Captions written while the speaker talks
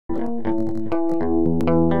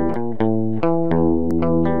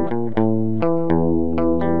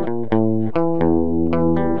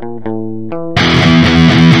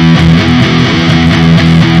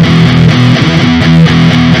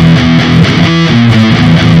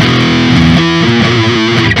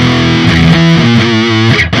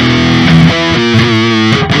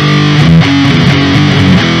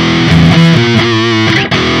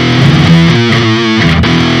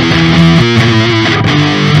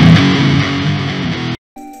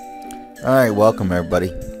Alright, welcome everybody.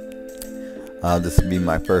 This will be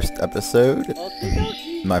my first episode,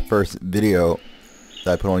 my first video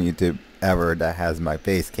that I put on YouTube ever that has my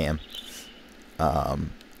face cam.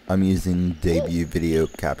 I'm using debut video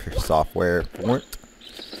capture software for it.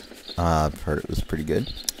 I've heard it was pretty good.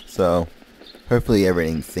 So, hopefully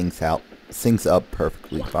everything syncs up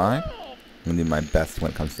perfectly fine. I'm going to do my best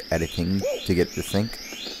when it comes to editing to get the sync.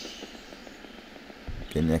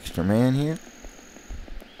 Get an extra man here.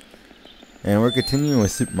 And we're continuing with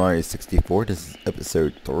Super Mario 64. This is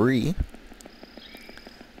episode 3. It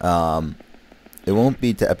won't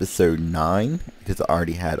be to episode 9 because I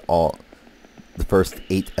already had all the first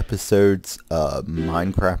 8 episodes of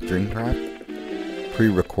Minecraft Dreamcraft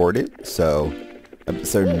pre-recorded. So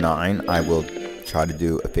episode 9 I will try to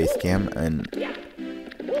do a face cam, and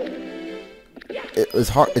it's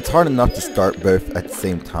hard enough to start both at the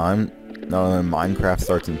same time. Not only Minecraft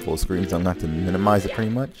starts in full screen, so I'm going to have to minimize it pretty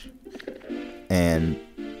much and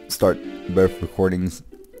start both recordings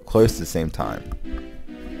close to the same time.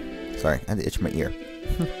 Sorry, I had to itch my ear.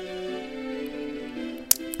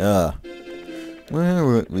 Where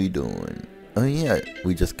were we doing? Oh yeah,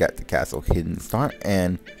 we just got the castle hidden star,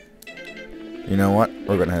 and you know what?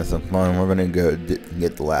 We're gonna have some fun. We're gonna go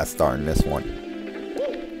get the last star in this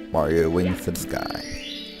one. Mario wings to the sky.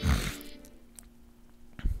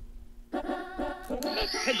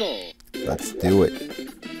 Let's do it.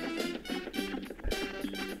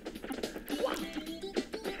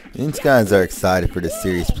 These guys are excited for this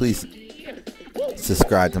series. Please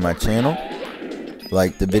subscribe to my channel,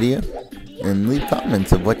 like the video, and leave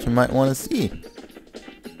comments of what you might want to see.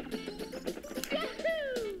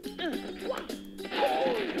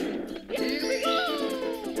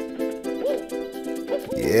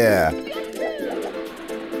 Yeah.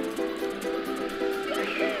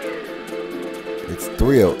 It's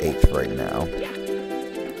 3:08 right now.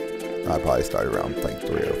 I probably started around like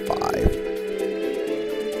 3:05.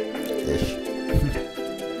 Ish.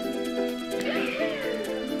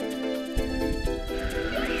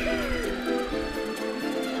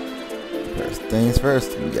 First things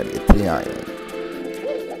first, we gotta get to the island.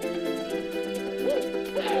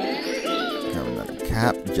 Have another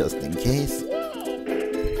cap just in case.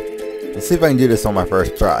 Let's see if I can do this on my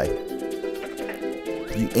first try.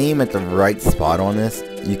 If you aim at the right spot on this,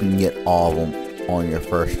 you can get all of them on your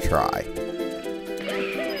first try.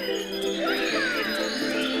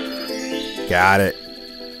 Got it.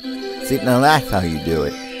 See, now that's how you do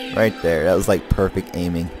it. Right there. That was like perfect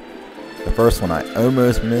aiming. The first one I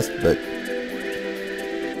almost missed, but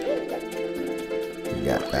you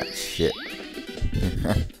got that shit.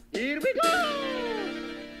 Here we go.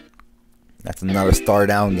 That's another star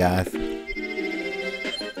down, guys.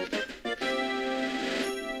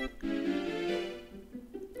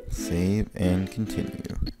 Save and continue.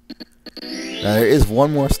 Now there is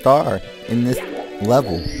one more star in this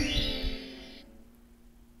level.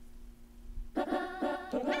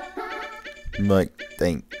 Like,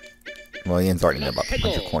 well, Ian's already know about the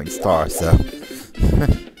 100 coin star, so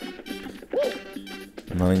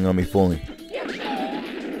I'm not even gonna be fooling.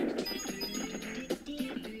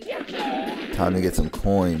 Time to get some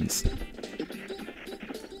coins.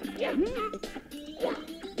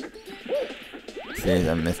 See,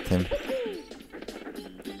 I missed him.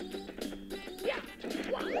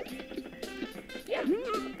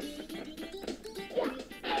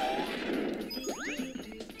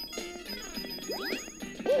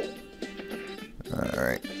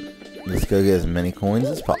 Alright, let's go get as many coins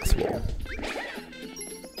as possible.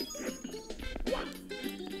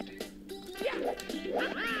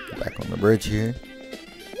 Back on the bridge here.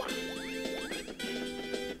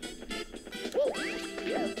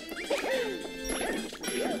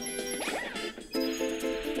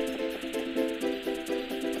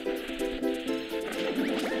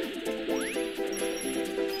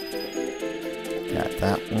 Got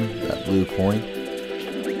that one, that blue coin.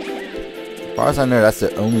 As far as I know, that's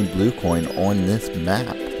the only blue coin on this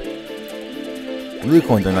map. Blue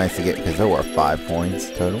coins are nice to get because there were 5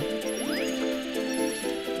 coins total.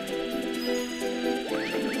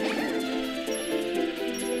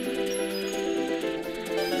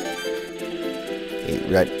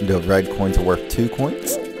 The red coins are worth 2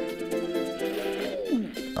 coins.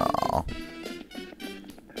 Aww.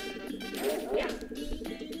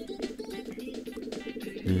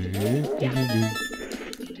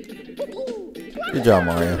 Good job,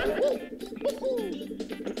 Mario.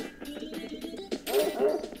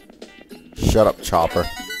 Shut up, Chopper.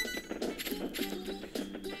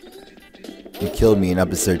 You killed me in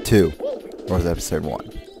episode 2. Or was it episode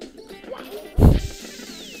 1?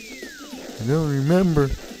 I don't remember.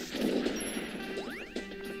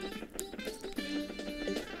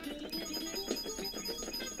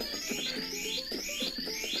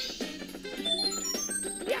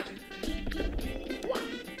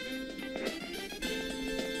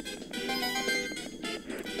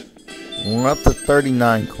 We're up to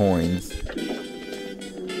 39 coins.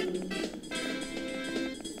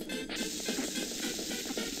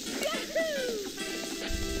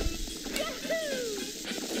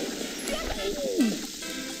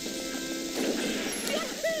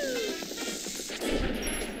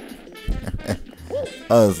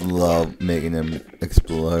 I just love making them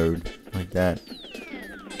explode like that.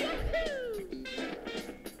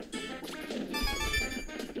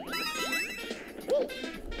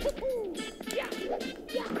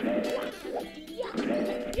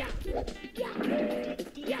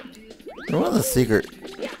 One of the secret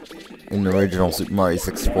in the original Super Mario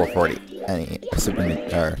 64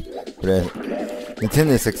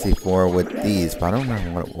 Nintendo 64 with these, but I don't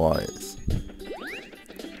remember what it was. I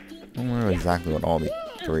don't remember exactly what all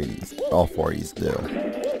four of these do.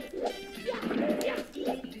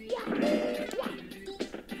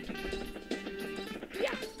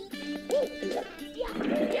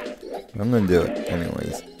 I'm gonna do it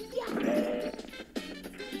anyways.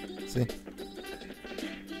 See? I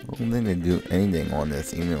don't think they do anything on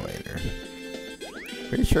this emulator.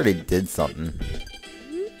 Pretty sure they did something.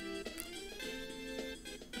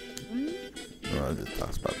 Oh, it just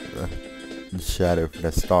talks about the shadow for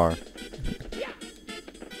the star.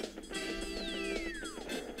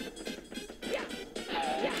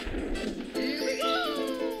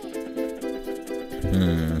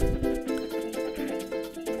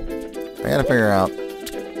 I gotta figure out. Let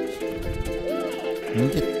me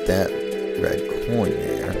get that red coin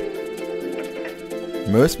there.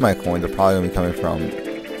 Most of my coins are probably gonna be coming from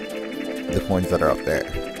the coins that are up there.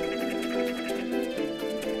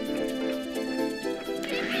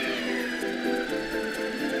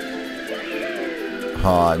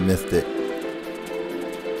 Oh, I missed it.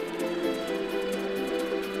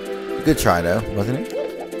 Good try though, wasn't it?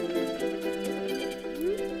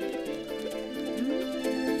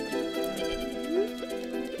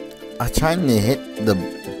 I was trying to hit the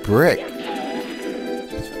brick.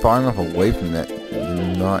 It's far enough away from that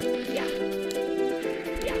to not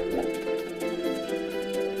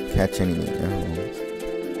catch anything else.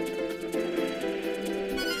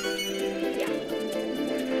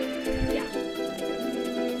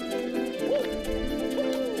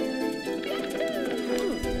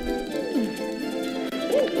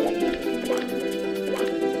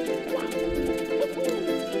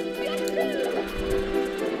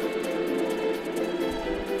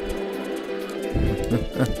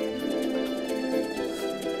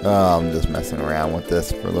 Oh, I'm just messing around with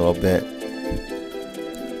this for a little bit.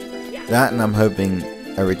 That, and I'm hoping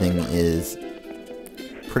everything is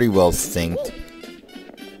pretty well synced.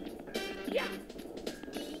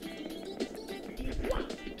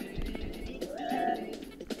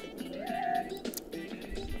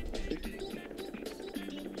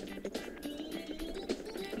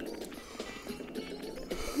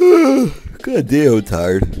 Good deal, I'm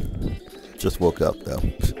tired. Just woke up though.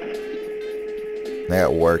 I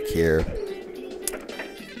got work here.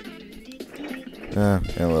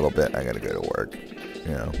 In a little bit I gotta go to work.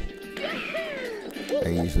 You know, I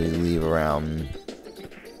usually leave around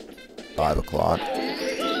 5 o'clock.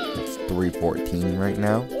 It's 3:14 right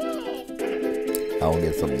now. I'll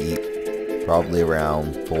get something to eat. Probably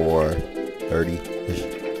around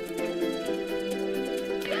 4:30-ish.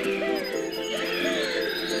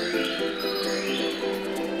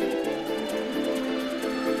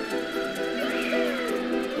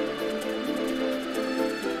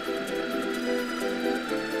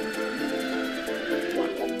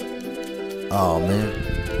 Oh man.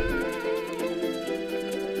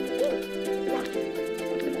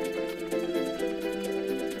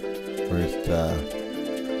 First,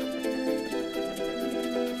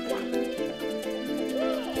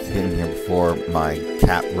 getting here before my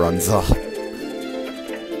cap runs off. I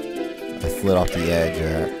slid off the edge.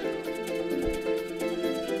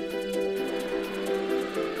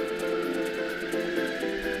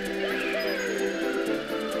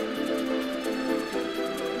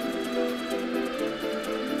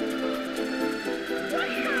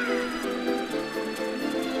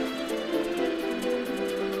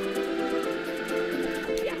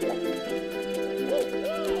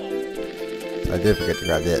 I did forget to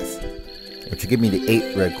grab this, which will give me the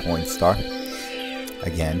 8 red coin star.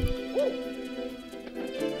 Again.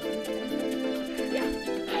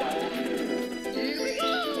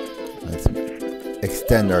 Let's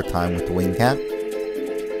extend our time with the wing cap.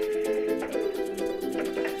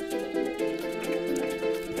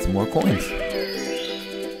 Some more coins.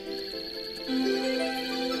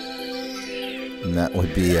 And that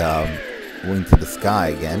would be Wing to the Sky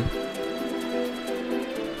again.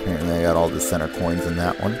 Apparently I got all the center coins in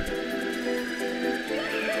that one.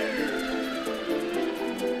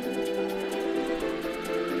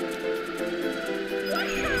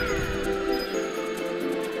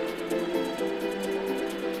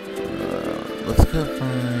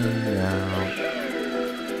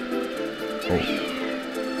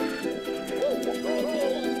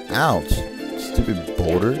 Ouch. Stupid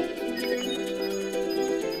boulder.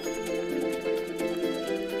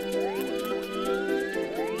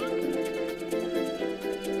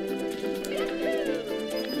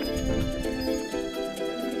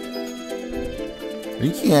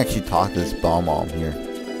 You can actually talk to this bomb here,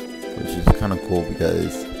 which is kind of cool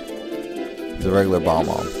because it's a regular bomb.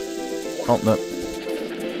 Oh, no.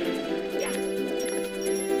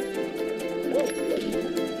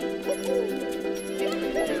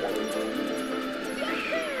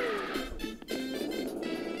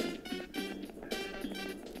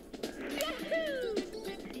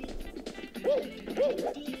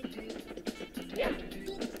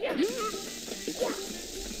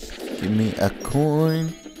 Give me a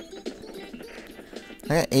coin.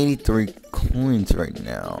 I got 83 coins right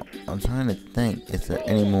now. I'm trying to think. Is there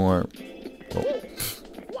any more,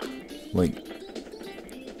 like,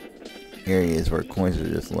 areas where coins are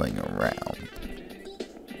just laying around?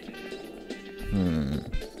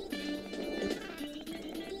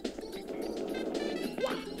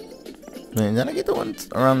 Man, did I get the ones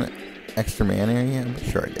around the extra man area? I'm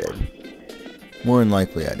sure I did. More than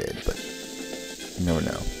likely I did, but you never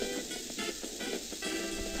know.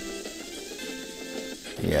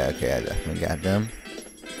 Yeah, okay, I definitely got them.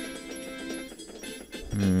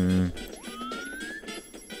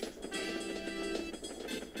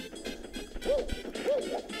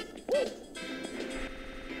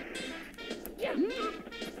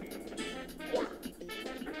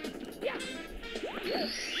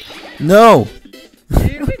 No!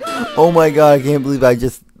 Oh my god, I can't believe I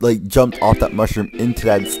just, like, jumped off that mushroom into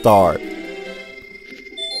that star.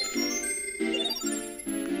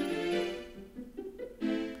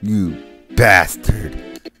 You bastard.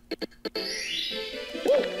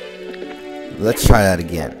 Let's try that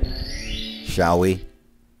again. Shall we?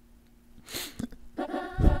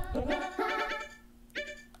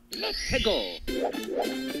 Let's go.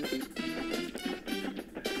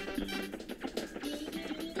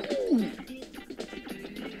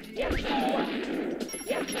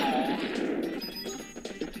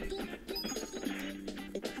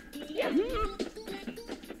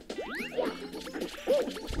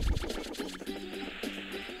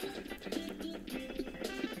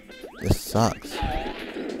 This sucks.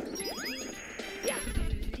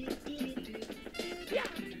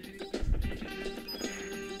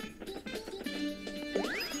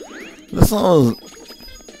 This level,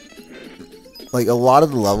 like, a lot of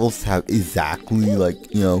the levels have exactly, like,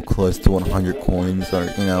 you know, close to 100 coins, or,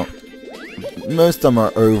 you know, most of them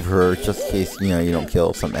are over just in case, you know, you don't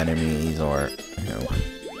kill some enemies, or, you know.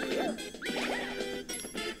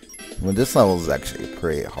 But this level is actually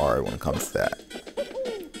pretty hard when it comes to that.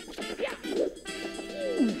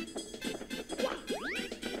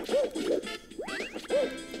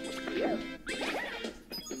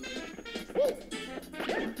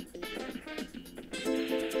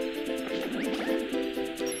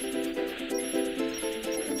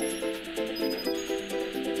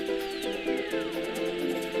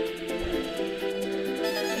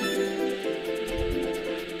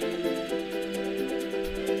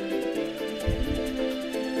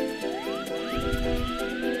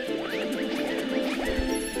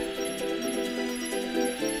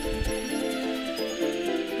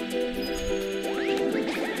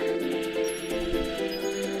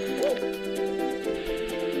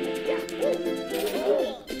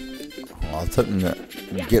 I was hoping to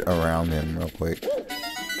get around him real quick.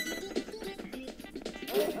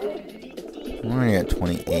 We're only at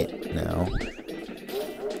 28 now.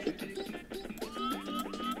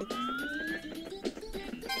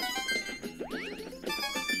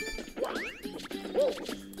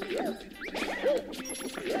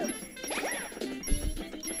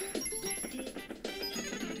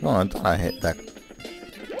 Oh, I thought I hit that.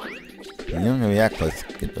 You don't gonna be that close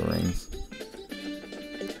to get the rings.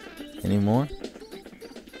 Any more?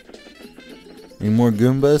 Any more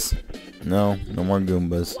Goombas? No, no more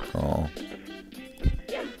Goombas. Oh.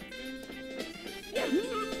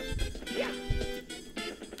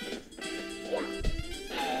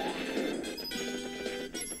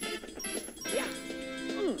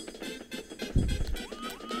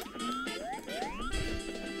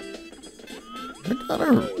 Where did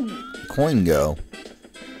our coin go?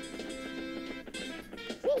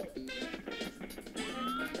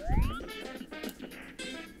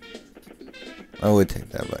 I would take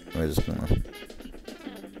that, but we're just gonna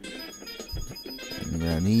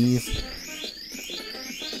grab these.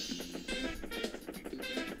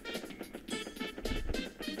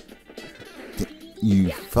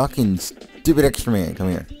 You fucking stupid extra man, come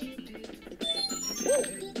here.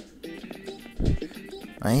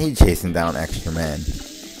 I hate chasing down extra men.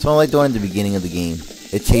 It's only like doing at the beginning of the game.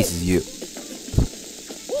 It chases you.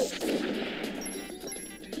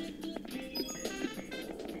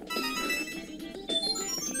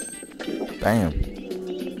 Bam.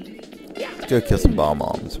 Let's go kill some bomb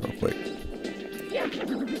bombs real quick.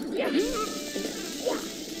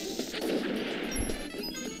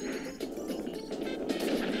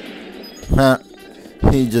 Huh.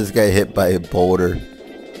 He just got hit by a boulder.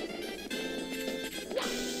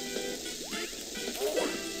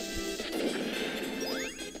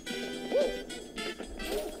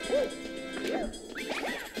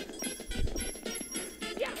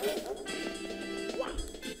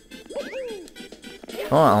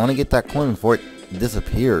 Oh, I want to get that coin before it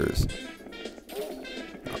disappears.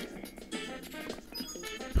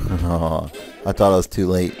 Oh, I thought it was too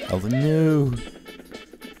late. I was like, no.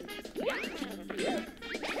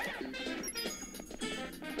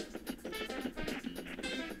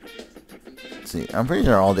 See, I'm pretty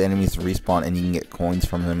sure all the enemies respawn and you can get coins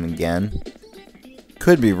from them again.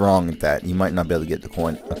 Could be wrong with that. You might not be able to get a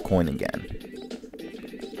coin again.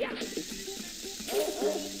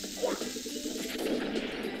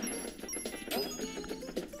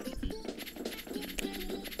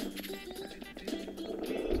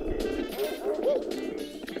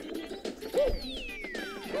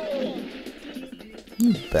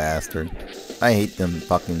 You bastard. I hate them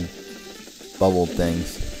fucking bubble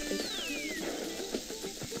things.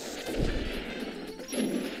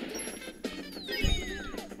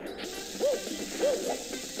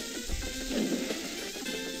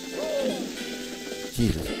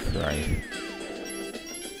 Jesus Christ.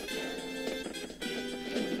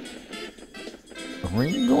 Where are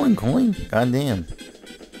you going, coin? Goddamn.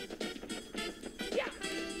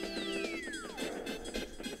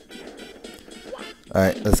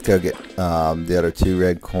 Alright, let's go get the other 2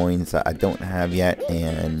 red coins that I don't have yet,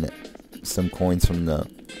 and some coins from the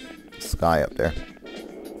sky up there.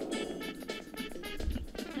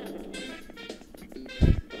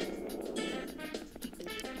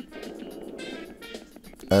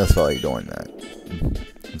 I just felt like doing that.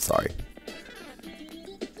 I'm sorry.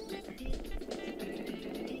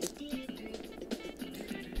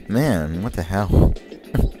 Man, what the hell?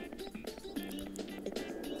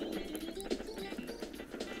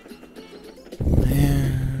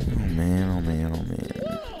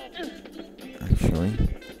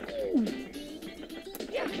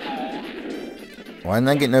 Why didn't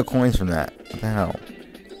I get no coins from that? What the hell?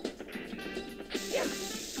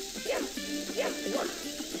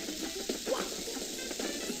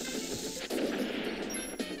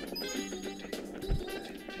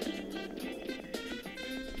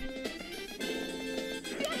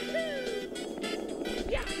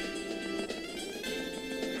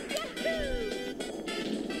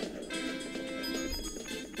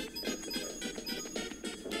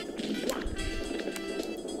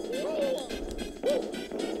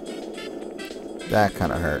 That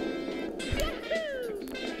kind of hurt.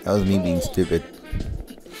 That was me being stupid.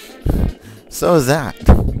 So is that.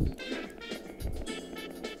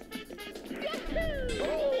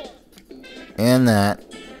 And that.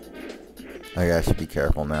 Okay, I should be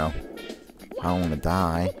careful now. I don't want to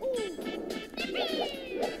die.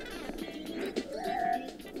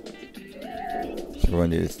 So we're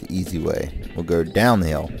going to do this the easy way. We'll go down the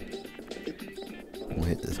hill. We'll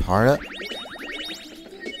hit this heart up.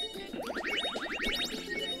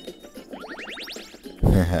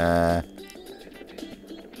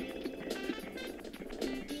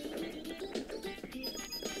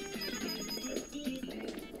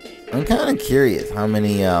 I'm kind of curious how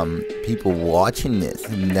many people watching this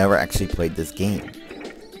have never actually played this game.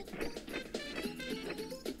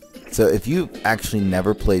 So if you actually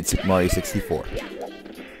never played Super Mario 64,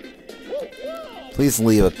 please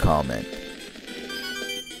leave a comment.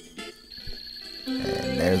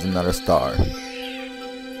 And there's another star.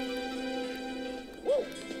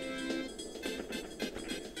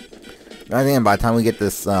 I think by the time we get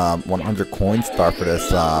this 100 coin star for this,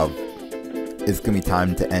 it's gonna be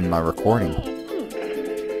time to end my recording.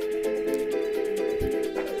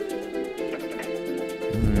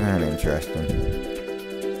 Not interesting.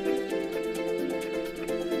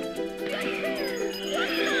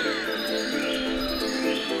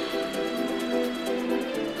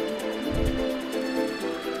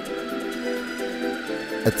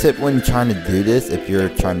 A tip when trying to do this, if you're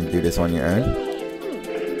trying to do this on your own,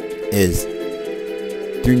 is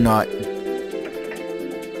do not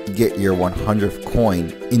get your 100th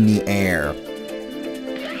coin in the air.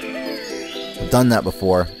 I've done that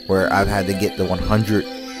before, where I've had to get the 100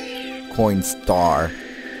 coin star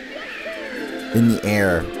in the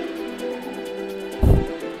air.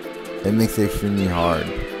 It makes it extremely hard.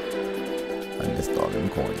 I missed all them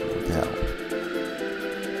coins. What the hell?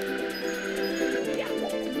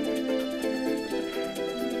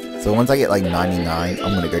 So once I get like 99,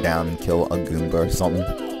 I'm gonna go down and kill a Goomba or something.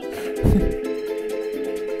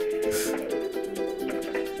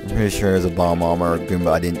 I'm pretty sure there's a bomb armor or a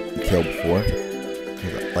Goomba I didn't kill before.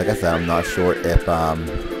 Like I said, I'm not sure if I'm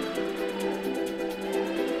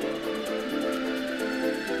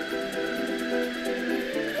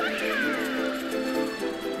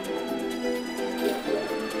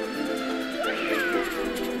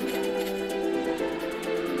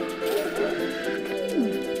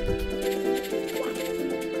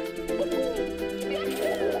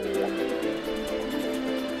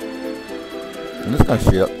just gonna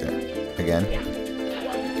shoot up there again,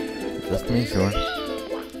 just to make sure.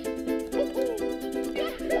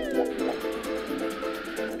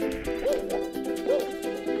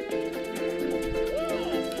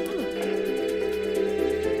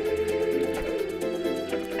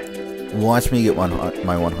 Watch me get my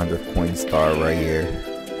 100th coin star right here.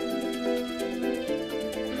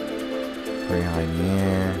 Pretty high in the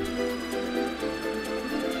air.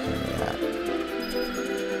 Yeah.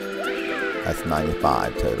 That's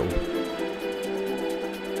 95 total.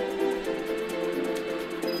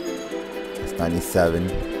 That's 97.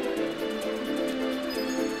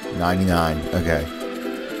 99. Okay.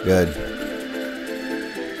 Good.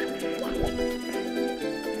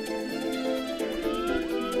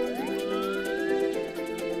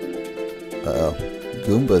 Uh-oh.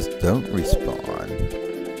 Goombas don't respawn.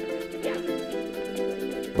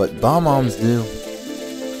 But Bomb-Oms do.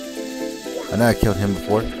 I know I killed him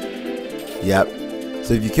before. Yep.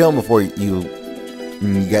 So if you kill him before you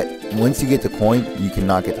get, once you get the coin, you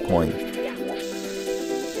cannot get the coin.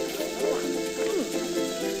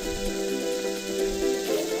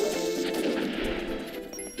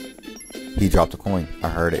 He dropped a coin. I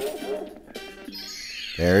heard it.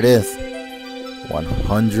 There it is.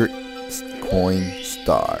 100 coin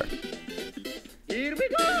star. Here we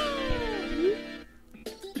go!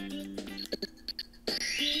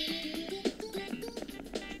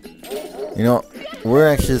 You know, we're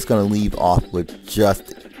actually just gonna leave off with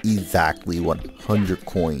just exactly 100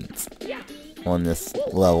 coins on this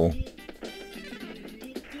level,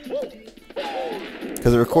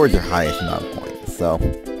 because it records your highest amount of coins. So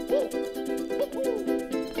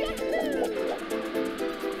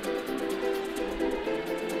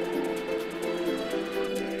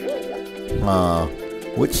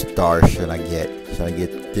which star should I get? Should I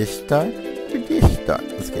get this star or this star?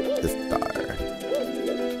 Let's get this star.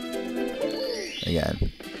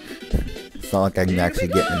 Again, it's not like I can actually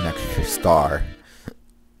get an extra star.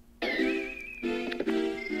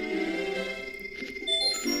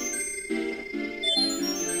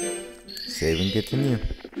 Save and continue.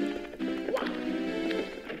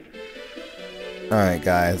 Alright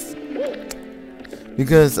guys,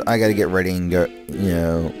 because I gotta get ready and go, you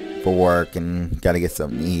know, for work and gotta get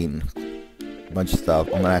something to eat and a bunch of stuff,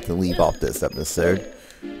 I'm gonna have to leave off this episode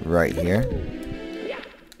right here.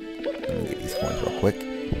 Let me get these coins real quick.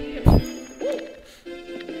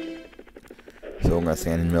 So I'm gonna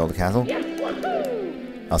stand in the middle of the castle.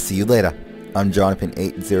 I'll see you later. I'm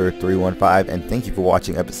Jonathan80315, and thank you for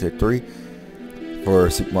watching episode 3 for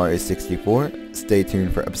Super Mario 64. Stay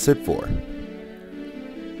tuned for episode 4.